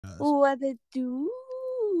What it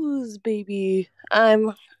do's, baby?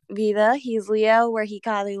 I'm Vita. He's Leo. We're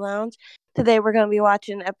Hikari Lounge. Today we're going to be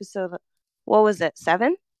watching episode, what was it,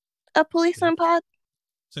 7 of Police on Pod?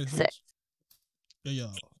 6.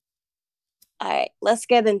 Yeah. All right, let's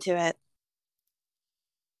get into it.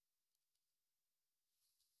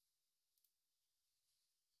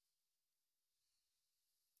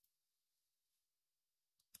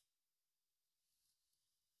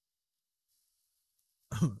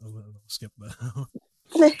 I'll skip that. All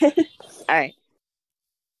right.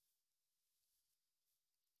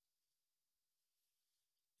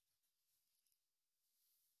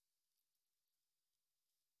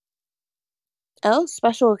 Oh,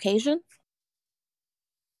 special occasion?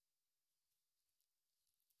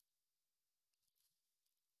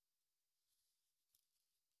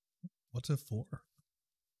 What's it for?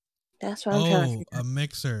 That's what I'm trying to figure out. A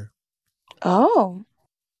mixer. Oh.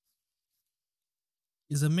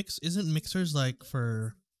 Isn't mixers like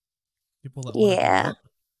for people that want to go out?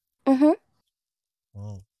 Mm-hmm.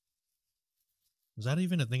 Oh. Is that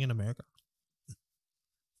even a thing in America?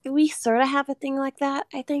 We sort of have a thing like that,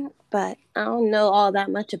 I think, but I don't know all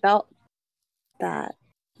that much about that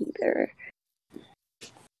either.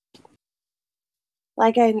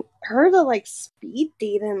 Like, I heard of, like, speed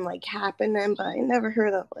dating, like, happening, but I never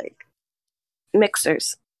heard of, like,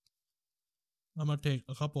 mixers. I'm going to take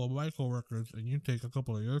a couple of my coworkers, and you take a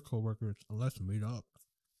couple of your coworkers, and let's meet up.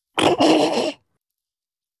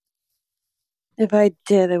 If I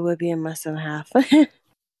did, it would be a mess and a half.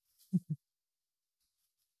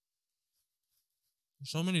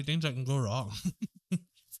 So many things that can go wrong.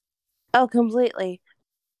 Oh, completely.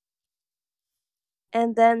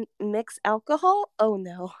 And then mix alcohol? Oh,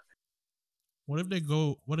 no. What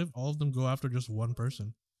if all of them go after just one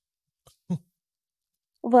person?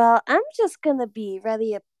 Well, I'm just gonna be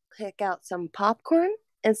ready to pick out some popcorn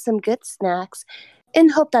and some good snacks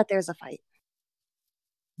and hope that there's a fight.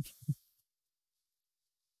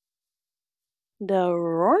 The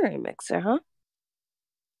roaring mixer, huh?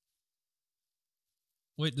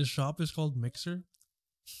 Wait, the shop is called Mixer?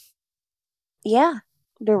 Yeah,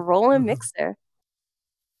 the rolling mixer.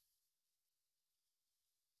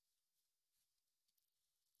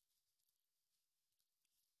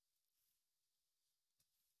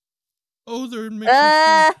 Oh, they're in Mixer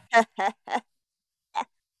too.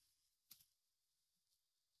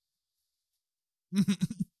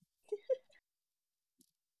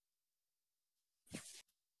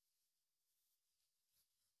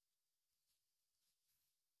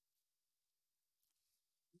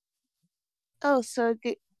 Oh, so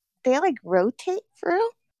they like rotate through?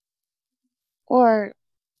 Or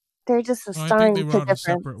they're just I think they assigned were to on a different...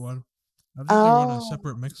 separate one. I think they were on a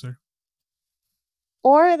separate mixer.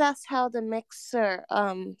 Or that's how the mixer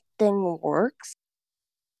thing works.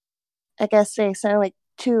 I guess they sound like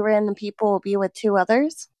 2 random people will be with 2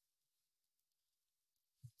 others.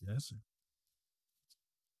 Yes.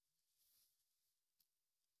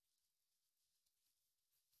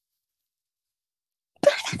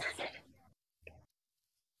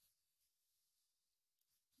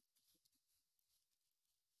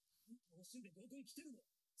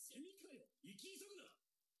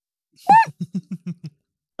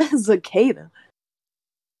 Cicada.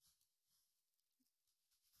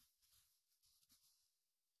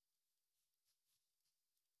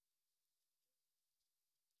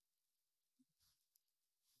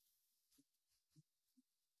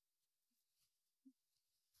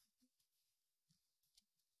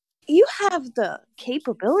 You have the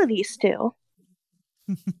capabilities to.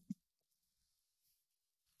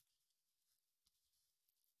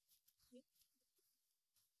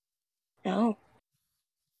 No.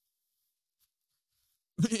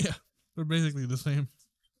 Yeah, they're basically the same.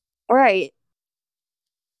 Right.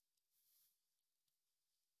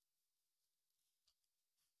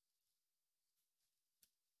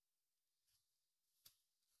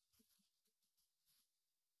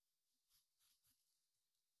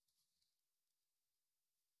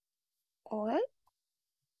 What?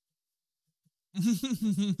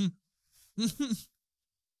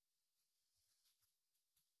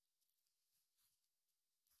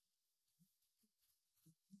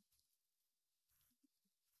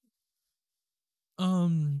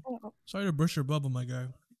 Sorry to burst your bubble, my guy,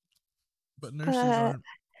 but nurses aren't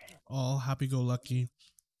all happy-go-lucky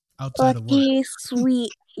outside of work. Lucky,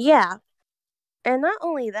 sweet. Yeah. And not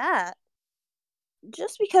only that,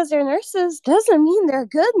 just because they're nurses doesn't mean they're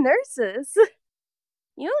good nurses.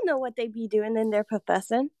 You don't know what they be doing in their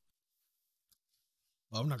profession.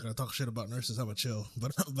 Well, I'm not gonna talk shit about nurses. I'm a chill,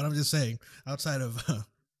 but I'm just saying, outside of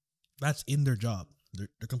that's in their job, they're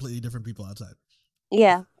completely different people outside.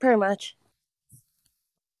 Yeah, pretty much.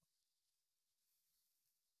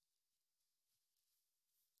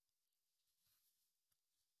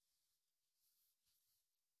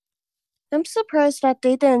 I'm surprised that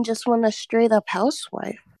they didn't just want a straight up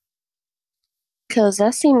housewife. Because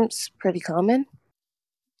that seems pretty common.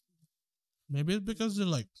 Maybe it's because they're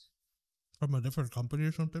like from a different company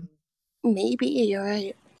or something. Maybe, you're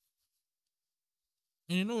right.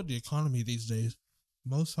 And you know, with the economy these days,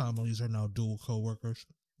 most families are now dual co-workers,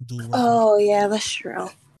 dual workers. Oh, yeah, that's true.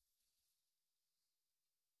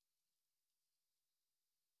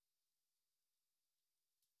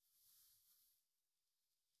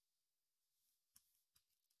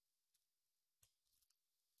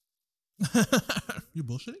 You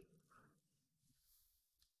bullshitting?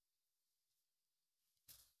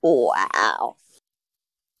 Wow.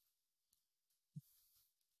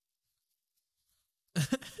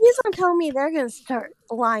 Please don't tell me they're going to start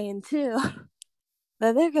lying too.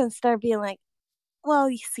 That they're going to start being like, well,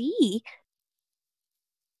 you see,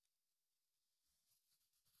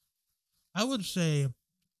 I would say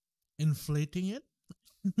inflating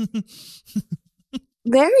it.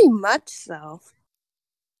 very much so.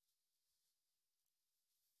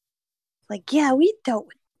 Like, yeah, we dealt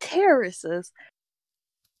with terrorists.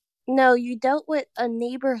 No, you dealt with a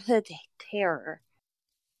neighborhood terror,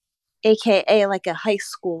 aka like a high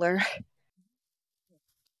schooler.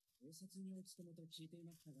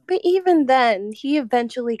 But even then, he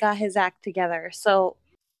eventually got his act together. So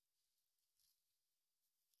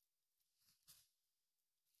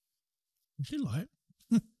She lied.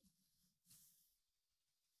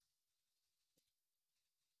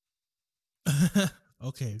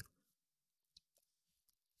 Okay.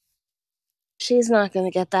 she's not going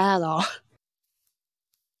to get that at all.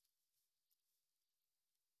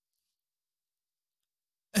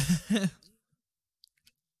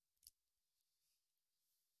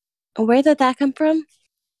 Where did that come from?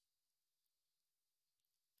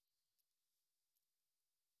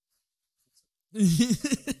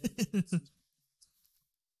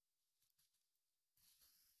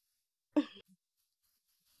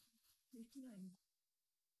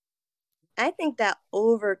 I think that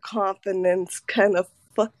overconfidence kind of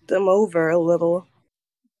fucked them over a little.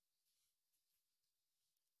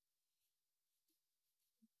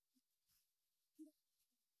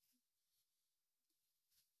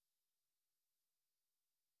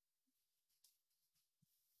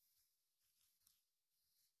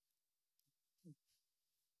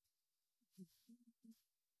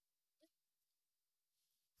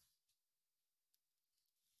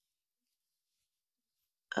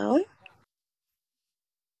 Oh?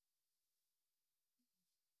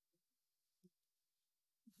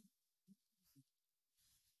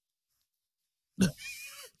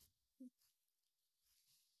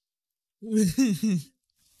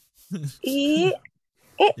 Yeah,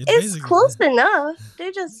 It's it's basically close enough.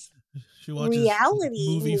 They're just she watches reality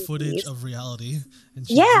movie footage movies. of reality, and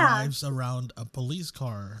she Yeah. drives around a police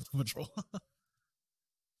car patrol.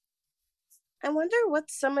 I wonder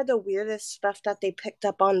what's some of the weirdest stuff that they picked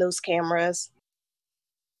up on those cameras.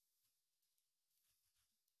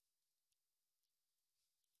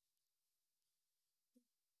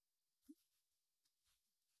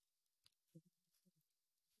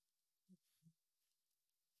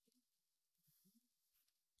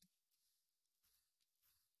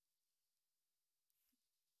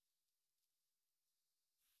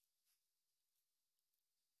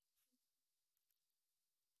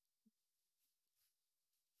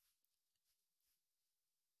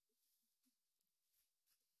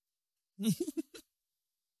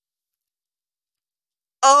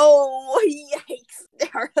 Oh, yikes.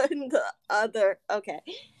 They're in the other. Okay.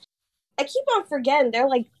 I keep on forgetting they're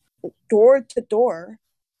like door to door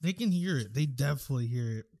They can hear it. They definitely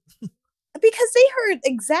hear it. because they heard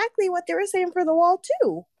exactly what they were saying for the wall,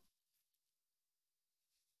 too.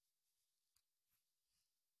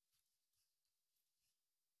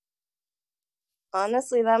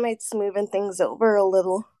 Honestly, that might smoothen things over a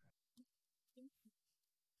little.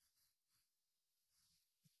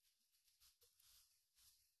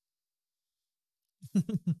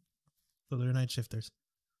 So they're night shifters.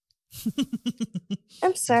 I'm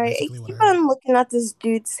That's sorry. I basically what I keep heard. on looking at this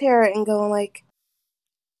dude's hair and going like,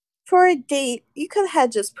 for a date, you could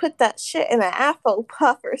have just put that shit in an afro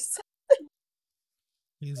puff or something.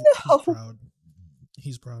 He's No. proud.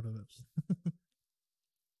 He's proud of it.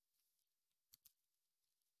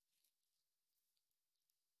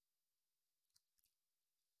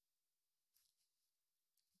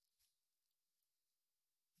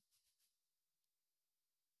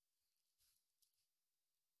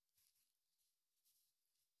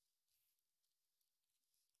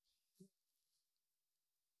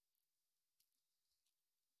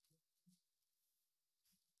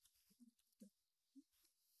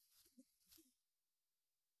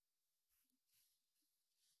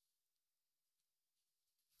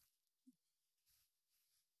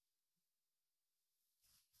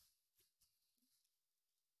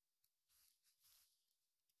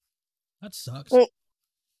 That sucks. Mm,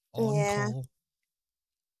 On yeah, call.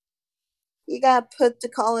 you gotta put the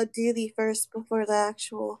Call of Duty first before the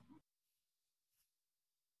actual.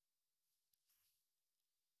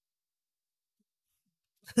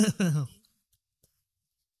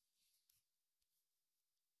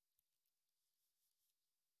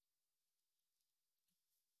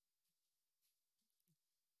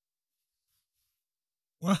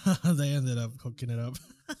 They ended up hooking it up.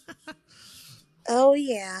 Oh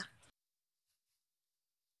yeah.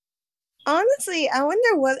 Honestly, I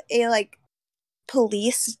wonder what a like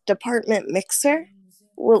police department mixer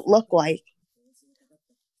would look like.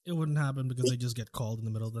 It wouldn't happen because they just get called in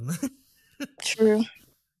the middle of the night. True.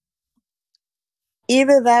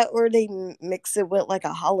 Either that or they mix it with like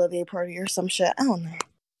a holiday party or some shit. I don't know.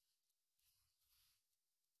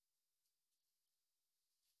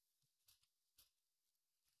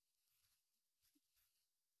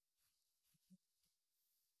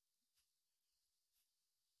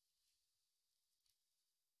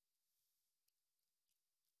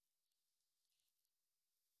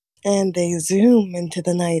 And they zoom into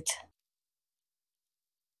the night.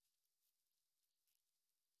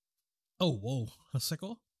 Oh, whoa. A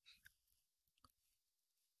sickle?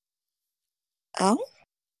 Oh?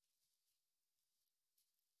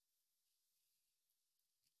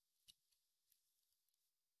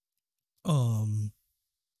 Um,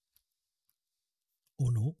 oh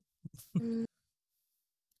no. Mm,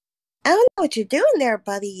 I don't know what you're doing there,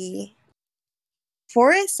 buddy.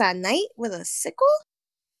 Forest at night with a sickle?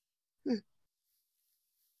 Hmm,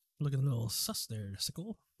 Looking a little sus there,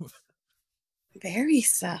 sickle. very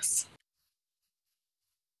sus.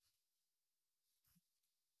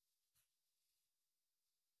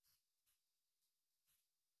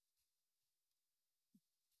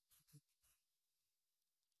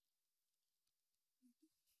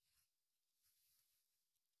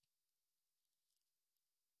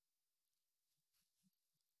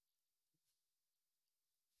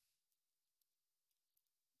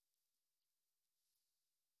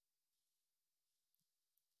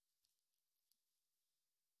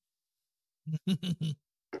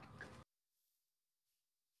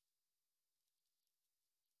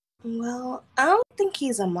 Well, I don't think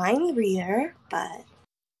he's a mind reader, but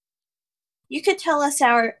you could tell us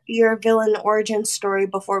your villain origin story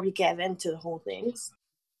before we get into the whole things.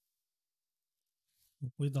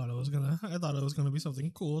 We thought it was gonna. I thought it was gonna be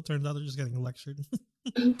something cool. Turns out they're just getting lectured.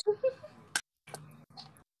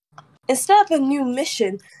 Instead of a new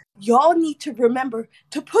mission, y'all need to remember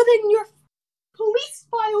to put in your police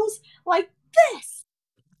files like this.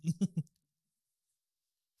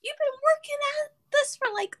 You've been working at this for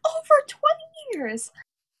like over 20 years.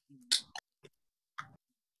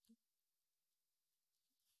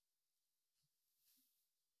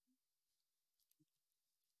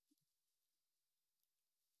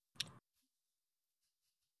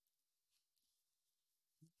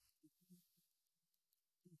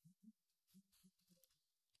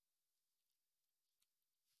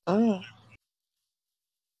 Oh.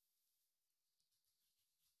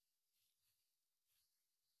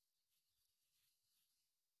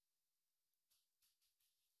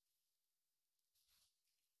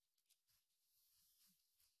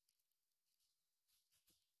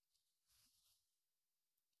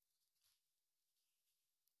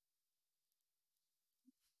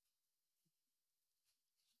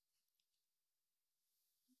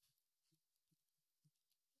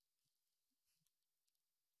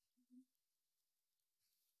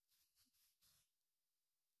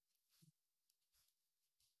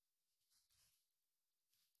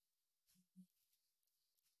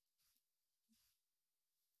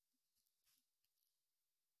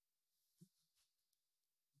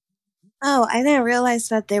 Oh, I didn't realize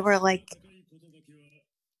that they were like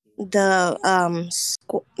the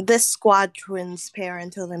this squadron's pair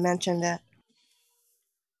until they mentioned it.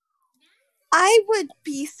 I would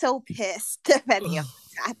be so pissed if any of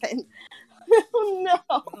this happened. Oh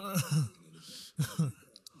no.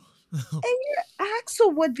 And your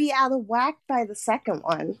axle would be out of whack by the second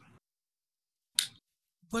one.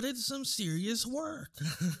 But it's some serious work.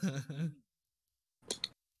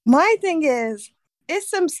 My thing is, it's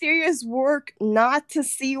some serious work not to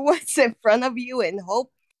see what's in front of you and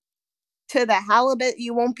hope to the halibut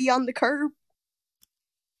you won't be on the curb.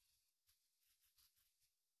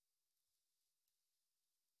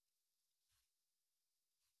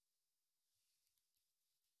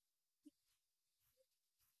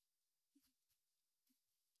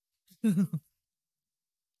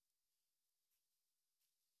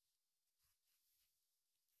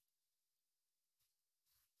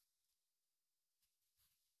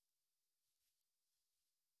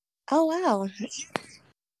 Oh, wow.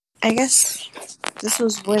 I guess this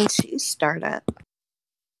was when she started.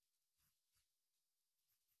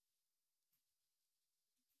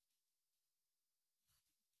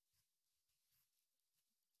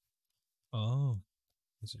 Oh,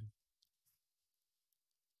 I see.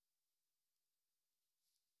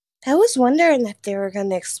 I was wondering if they were going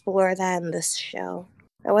to explore that in this show.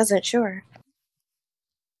 I wasn't sure.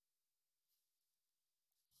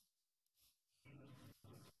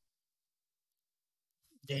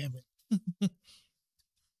 Damn it.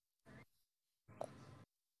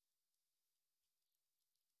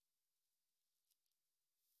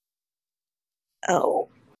 Oh,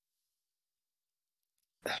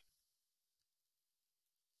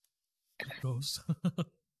 Ghost.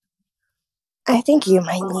 I think you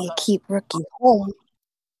might need to keep Rookie home.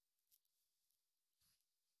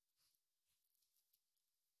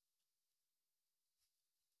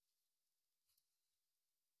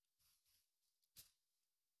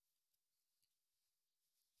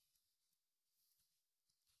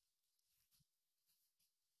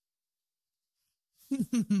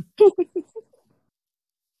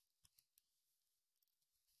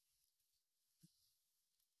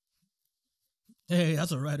 Hey,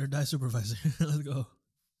 that's a ride or die supervisor. Let's go.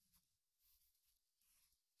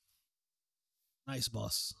 Nice,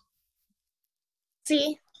 boss.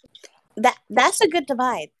 See, that's a good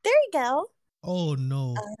divide. There you go. Oh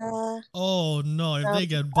no. Uh, Oh no, if um, they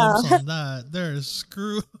get bumps uh, on that, they're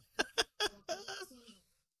screwed.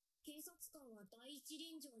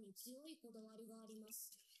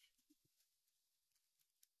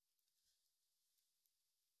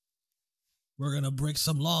 We're gonna break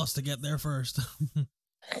some laws to get there first.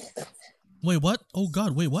 Wait, what? Oh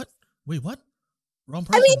god, wait, what? Wait, what? Wrong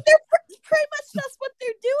I mean, person. they're pretty much that's what they're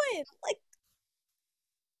doing. Like,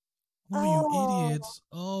 Oh, you oh, idiots.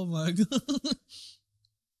 Oh my god.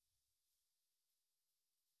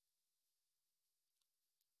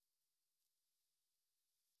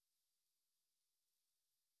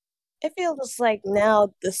 it feels like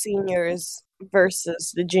now the seniors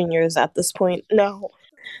versus the juniors at this point. No,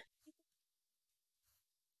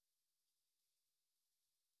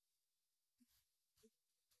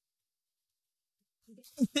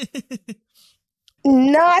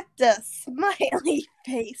 not the smiley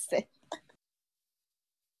faces.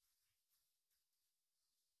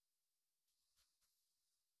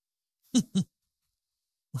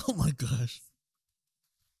 Oh my gosh.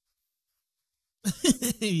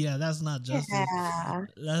 Yeah, that's not justice. Yeah.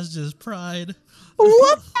 That's just pride.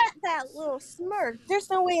 Look at that little smirk. There's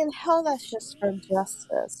no way in hell that's just for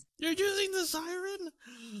justice. You're using the siren?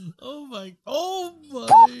 Oh my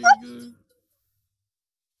god.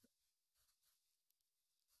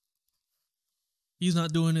 He's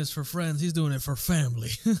not doing this for friends, he's doing it for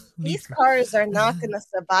family. These cars are not going to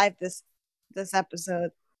survive this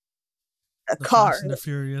episode. A The car. Fast and the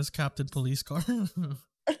Furious Captain Police Car.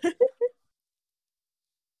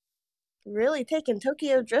 Really taking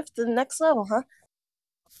Tokyo Drift to the next level, huh?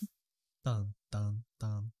 Dun dun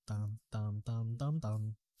dun dun dun dun dun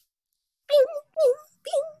dun. Bing, bing,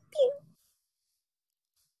 bing, bing.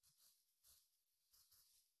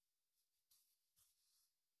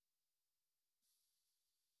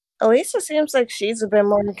 Elisa seems like she's a bit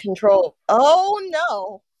more in control. Oh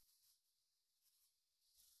no.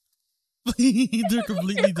 They're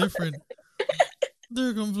completely different.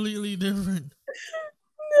 They're completely different.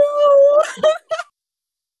 No.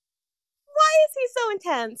 Why is he so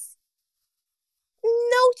intense?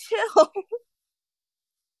 No chill.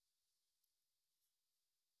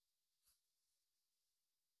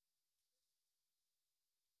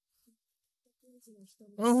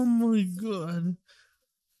 Oh my god.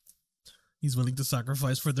 He's willing to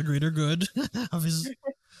sacrifice for the greater good of his.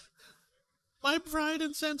 My pride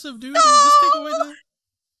and sense of duty. Just take away No. the.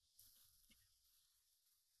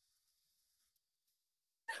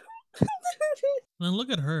 And look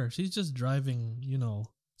at her. She's just driving,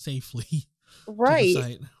 safely to the Right.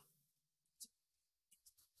 site.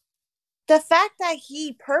 The fact that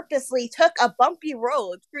he purposely took a bumpy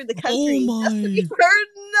road through the Oh country just to be my. heard,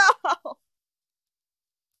 no.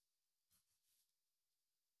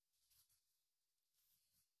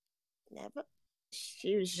 Never.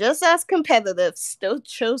 She was just as competitive, still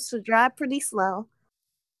chose to drive pretty slow.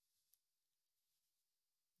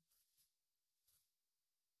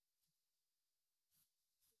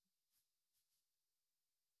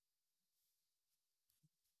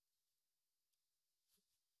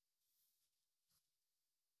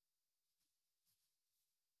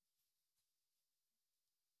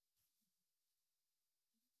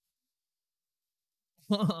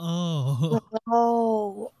 Oh.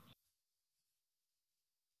 Oh,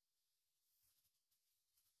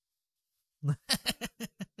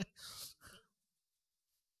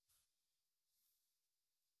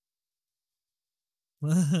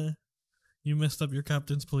 You messed up your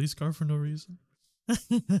captain's police car for no reason.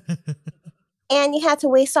 And you had to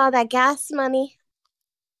waste all that gas money.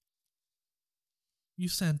 You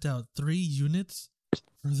sent out 3 units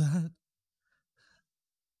for that?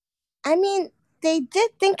 I mean, they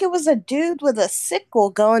did think it was a dude with a sickle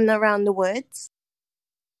going around the woods.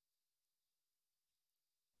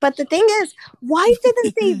 But the thing is, why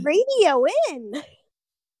didn't they radio in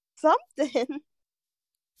something?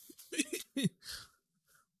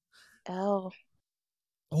 Oh,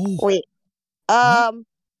 Oh, wait. what?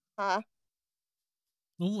 Huh?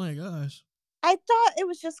 Oh my gosh. I thought it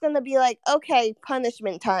was just gonna be like, okay,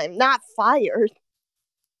 punishment time, not fired.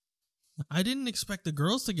 I didn't expect the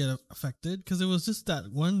girls to get affected because it was just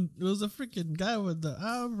that one. It was a freaking guy with the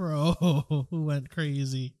afro who went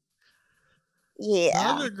crazy.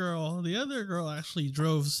 Yeah. The other girl actually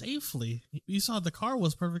drove safely. You saw the car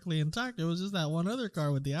was perfectly intact. It was just that one other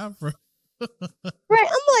car with the afro. Right.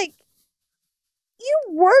 I'm like, you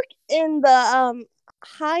work in the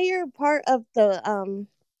higher part of the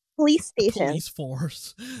police The station police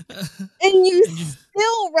force. and you And you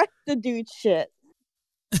still wreck the dude shit.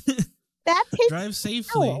 That takes drive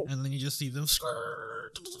safely, talent. and then you just see them.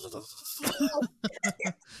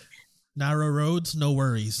 Narrow roads, no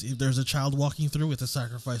worries. If there's a child walking through, it's a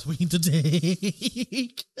sacrifice we need to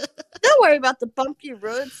take. Don't worry about the bumpy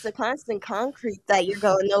roads, the constant concrete that you're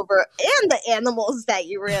going over, and the animals that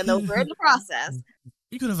you ran over in the process.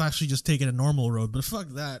 You could have actually just taken a normal road, but fuck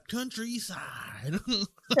that. Countryside.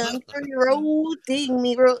 Country road, dig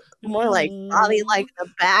me road. More like probably like the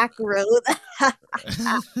back road.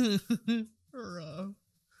 Rough.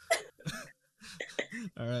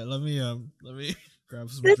 All right, let me grab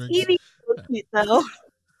some This drinks. Evie's so cute though.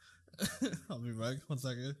 I'll be back. 1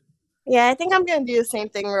 second. Yeah, I think I'm gonna do the same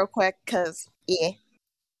thing real quick, cause yeah.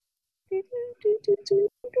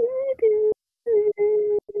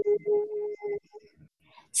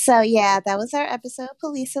 So yeah, that was our episode,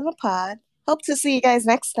 Police in the Pod. Hope to see you guys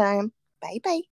next time. Bye bye.